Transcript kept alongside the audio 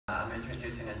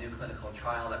introducing a new clinical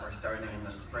trial that we're starting in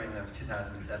the spring of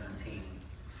 2017.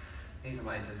 These are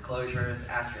my disclosures.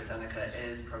 AstraZeneca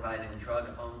is providing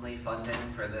drug-only funding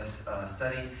for this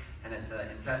study, and it's an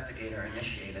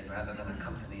investigator-initiated rather than a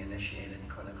company-initiated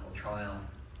clinical trial.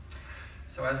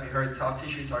 So as we heard, soft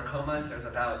tissue sarcomas, there's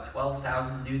about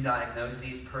 12,000 new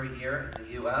diagnoses per year in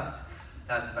the US.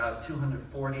 That's about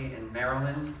 240 in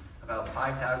Maryland, about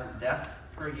 5,000 deaths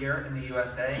per year in the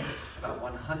USA, about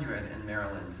 100 in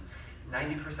Maryland.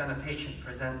 90% of patients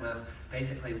present with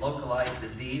basically localized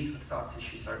disease with soft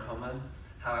tissue sarcomas.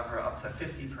 However, up to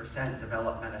 50%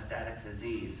 develop metastatic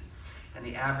disease. And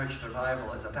the average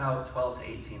survival is about 12 to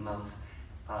 18 months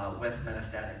with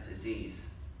metastatic disease.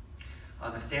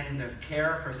 The standard of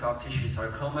care for soft tissue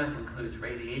sarcoma includes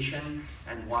radiation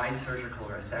and wide surgical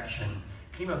resection.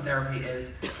 Chemotherapy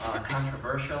is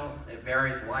controversial. It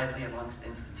varies widely amongst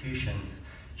institutions.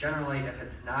 Generally, if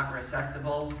it's not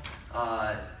resectable,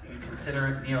 you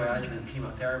consider neoadjuvant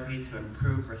chemotherapy to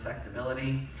improve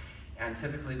resectability. And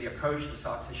typically, the approach to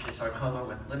soft tissue sarcoma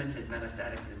with limited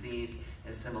metastatic disease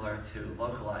is similar to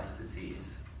localized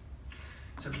disease.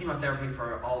 So chemotherapy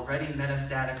for already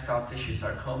metastatic soft tissue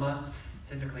sarcoma,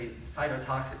 typically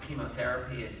cytotoxic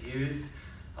chemotherapy is used.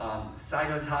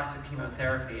 Cytotoxic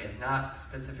chemotherapy is not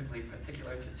specifically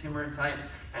particular to tumor type,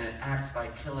 and it acts by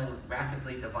killing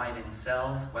rapidly dividing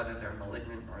cells, whether they're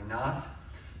malignant or not.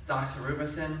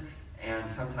 Doxorubicin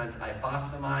and sometimes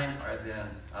ifosfamide are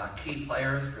the key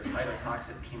players for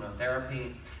cytotoxic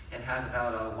chemotherapy. It has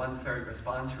about a 1/3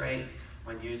 response rate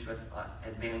when used with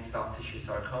advanced soft tissue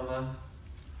sarcoma.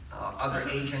 Other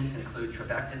agents include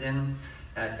trabectedin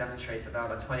that demonstrates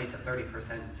about a 20 to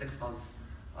 30% 6 months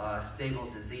stable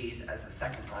disease as a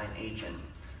second-line agent.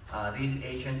 These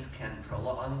agents can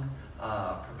prolong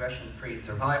progression-free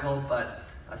survival, but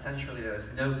essentially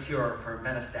there's no cure for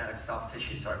metastatic soft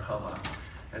tissue sarcoma.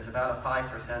 There's about a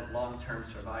 5% long-term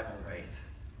survival rate.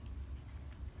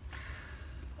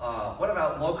 What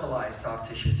about localized soft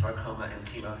tissue sarcoma and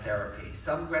chemotherapy?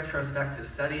 Some retrospective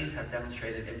studies have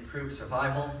demonstrated improved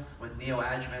survival with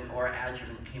neoadjuvant or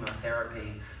adjuvant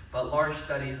chemotherapy, but large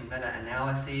studies and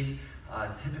meta-analyses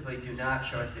typically do not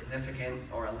show a significant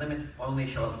or only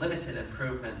show a limited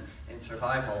improvement in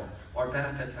survival, or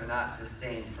benefits are not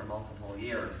sustained for multiple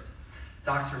years.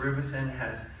 Doxorubicin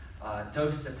has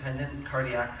dose-dependent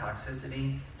cardiac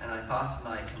toxicity, and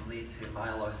ifosfamide can lead to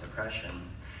myelosuppression.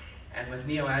 And with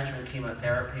neoadjuvant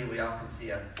chemotherapy, we often see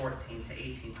a 14 to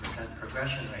 18%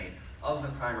 progression rate of the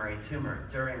primary tumor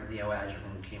during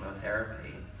neoadjuvant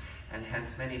chemotherapy. And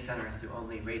hence many centers do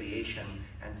only radiation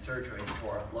and surgery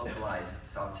for localized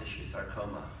soft tissue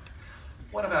sarcoma.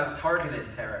 What about targeted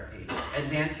therapy?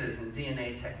 Advances in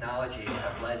DNA technology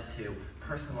have led to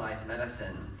personalized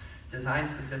medicine.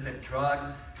 Design-specific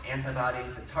drugs, antibodies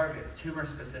to target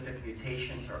tumor-specific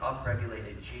mutations or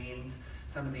upregulated genes.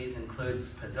 Some of these include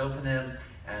pazopanib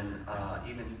and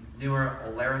even newer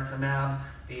olaratumab.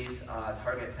 These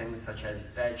target things such as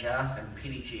VEGF and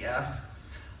PDGF.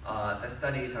 The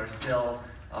studies are still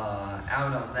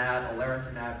out on that.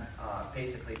 Olaratumab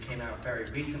basically came out very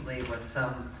recently with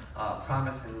some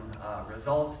promising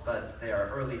results, but they are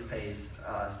early phase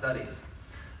studies.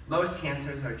 Most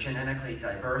cancers are genetically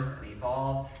diverse and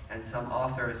evolve, and some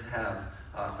authors have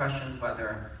questioned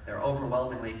whether they're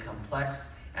overwhelmingly complex,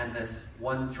 and this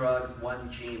one drug, one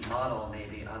gene model may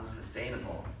be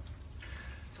unsustainable.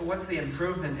 So what's the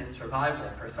improvement in survival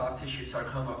for soft tissue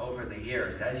sarcoma over the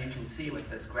years? As you can see with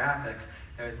this graphic,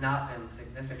 there has not been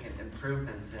significant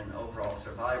improvements in overall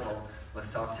survival with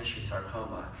soft tissue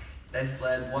sarcoma. This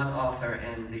led one author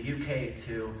in the UK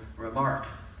to remark,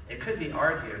 "It could be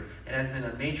argued it has been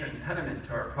a major impediment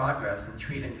to our progress in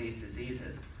treating these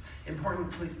diseases.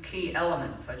 Important key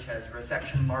elements such as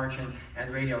resection margin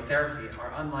and radiotherapy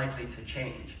are unlikely to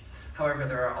change. However,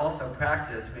 there are also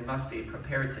practices we must be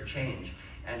prepared to change,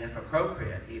 and if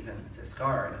appropriate, even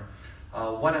discard.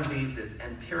 One of these is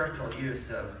empirical use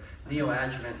of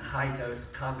neoadjuvant high-dose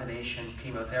combination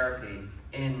chemotherapy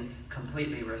in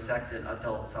completely resected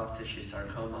adult soft tissue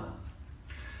sarcoma."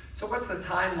 So what's the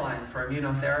timeline for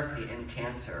immunotherapy in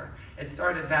cancer? It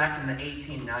started back in the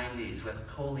 1890s with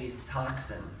Coley's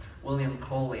toxin. William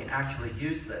Coley actually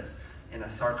used this in a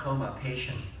sarcoma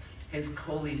patient. His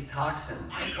Coley's toxin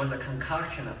was a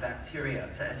concoction of bacteria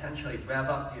to essentially rev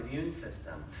up the immune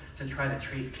system to try to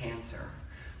treat cancer.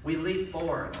 We leap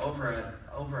forward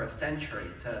over a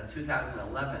century to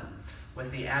 2011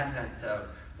 with the advent of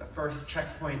the first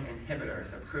checkpoint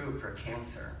inhibitors approved for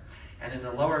cancer. And in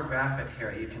the lower graphic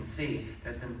here, you can see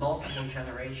there's been multiple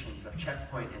generations of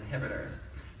checkpoint inhibitors,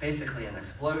 basically an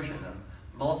explosion of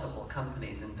multiple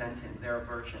companies inventing their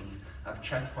versions of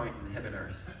checkpoint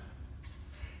inhibitors.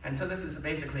 And so this is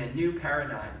basically a new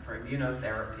paradigm for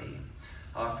immunotherapy.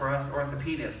 For us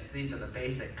orthopedists, these are the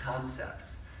basic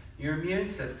concepts. Your immune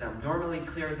system normally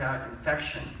clears out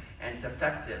infection and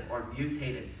defective or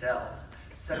mutated cells.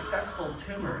 Successful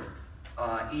tumors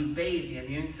evade the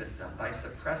immune system by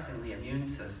suppressing the immune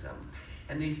system.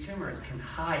 And these tumors can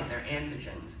hide their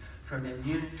antigens from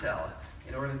immune cells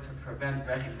in order to prevent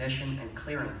recognition and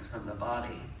clearance from the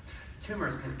body.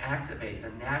 Tumors can activate the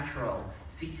natural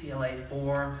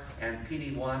CTLA-4 and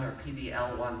PD-1 or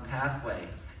PD-L1 pathway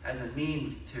as a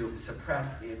means to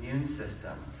suppress the immune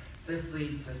system. This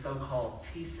leads to so-called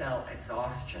T-cell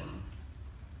exhaustion.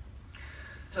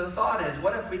 So the thought is,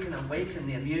 what if we can awaken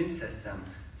the immune system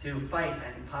to fight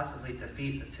and possibly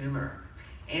defeat the tumor?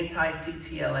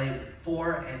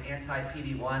 Anti-CTLA-4 and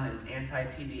anti-PD-1 and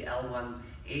anti-PD-L1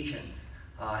 agents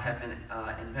have been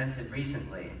invented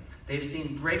recently. They've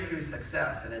seen breakthrough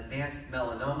success in advanced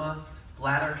melanoma,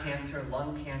 bladder cancer,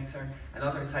 lung cancer, and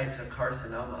other types of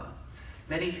carcinoma.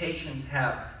 Many patients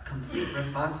have complete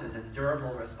responses and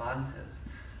durable responses.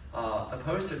 The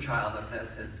poster child of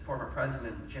this is former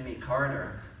President Jimmy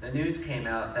Carter. The news came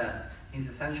out that he's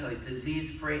essentially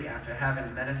disease-free after having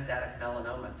metastatic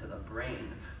melanoma to the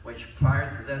brain, which prior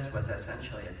to this was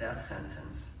essentially a death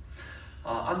sentence.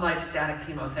 Unlike static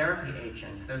chemotherapy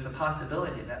agents, there's a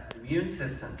possibility that the immune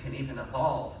system can even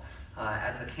evolve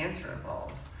as the cancer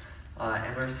evolves.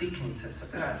 And we're seeking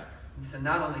to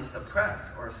not only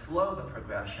suppress or slow the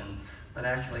progression, but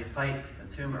actually fight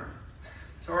the tumor.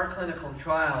 So our clinical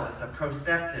trial is a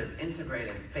prospective,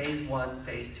 integrated phase 1,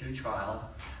 phase 2 trial.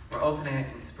 We're opening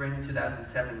it in spring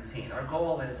 2017. Our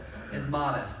goal is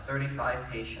modest,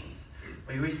 35 patients.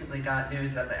 We recently got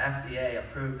news that the FDA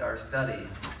approved our study.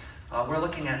 We're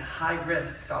looking at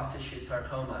high-risk soft tissue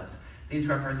sarcomas. These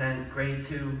represent grade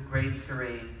 2, grade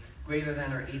 3, greater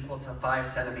than or equal to 5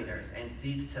 centimeters, and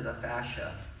deep to the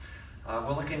fascia.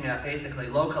 We're looking at basically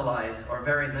localized or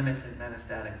very limited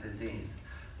metastatic disease.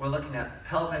 We're looking at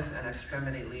pelvis and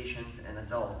extremity lesions in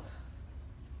adults.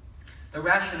 The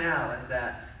rationale is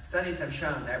that studies have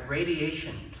shown that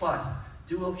radiation plus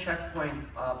dual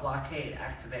checkpoint blockade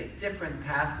activate different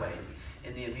pathways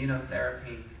in the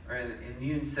immunotherapy or in the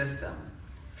immune system.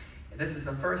 This is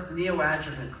the first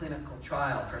neoadjuvant clinical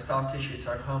trial for soft tissue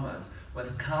sarcomas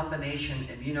with combination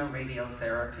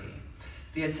immunoradiotherapy.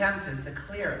 The attempt is to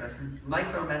clear this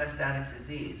micrometastatic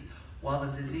disease while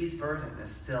the disease burden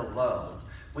is still low.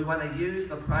 We want to use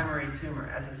the primary tumor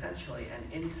as essentially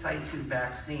an in situ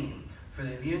vaccine for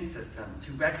the immune system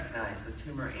to recognize the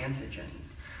tumor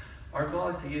antigens. Our goal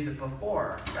is to use it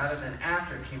before rather than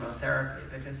after chemotherapy,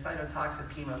 because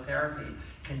cytotoxic chemotherapy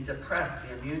can depress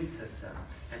the immune system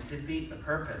and defeat the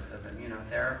purpose of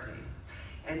immunotherapy.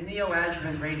 And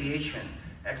neoadjuvant radiation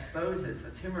exposes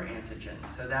the tumor antigen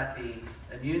so that the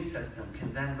immune system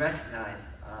can then recognize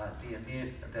the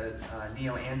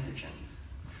neoantigens.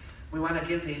 We want to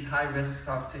give these high-risk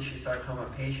soft tissue sarcoma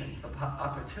patients the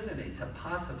opportunity to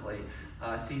possibly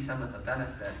see some of the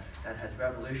benefit that has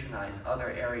revolutionized other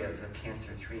areas of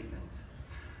cancer treatment.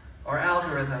 Our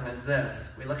algorithm is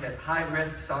this. We look at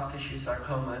high-risk soft tissue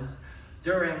sarcomas.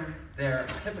 During their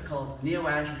typical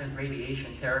neoadjuvant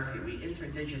radiation therapy, we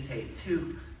interdigitate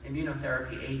 2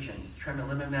 immunotherapy agents,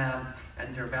 tremelimumab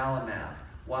and durvalumab,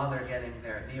 while they're getting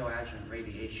their neoadjuvant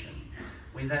radiation.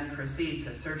 We then proceed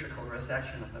to surgical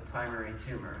resection of the primary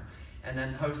tumor. And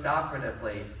then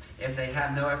post-operatively, if they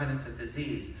have no evidence of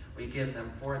disease, we give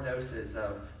them 4 doses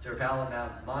of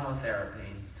durvalumab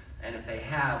monotherapy. And if they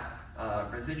have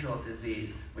residual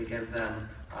disease, we give them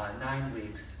 9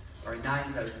 weeks or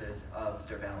 9 doses of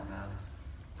durvalumab.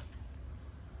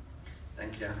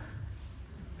 Thank you.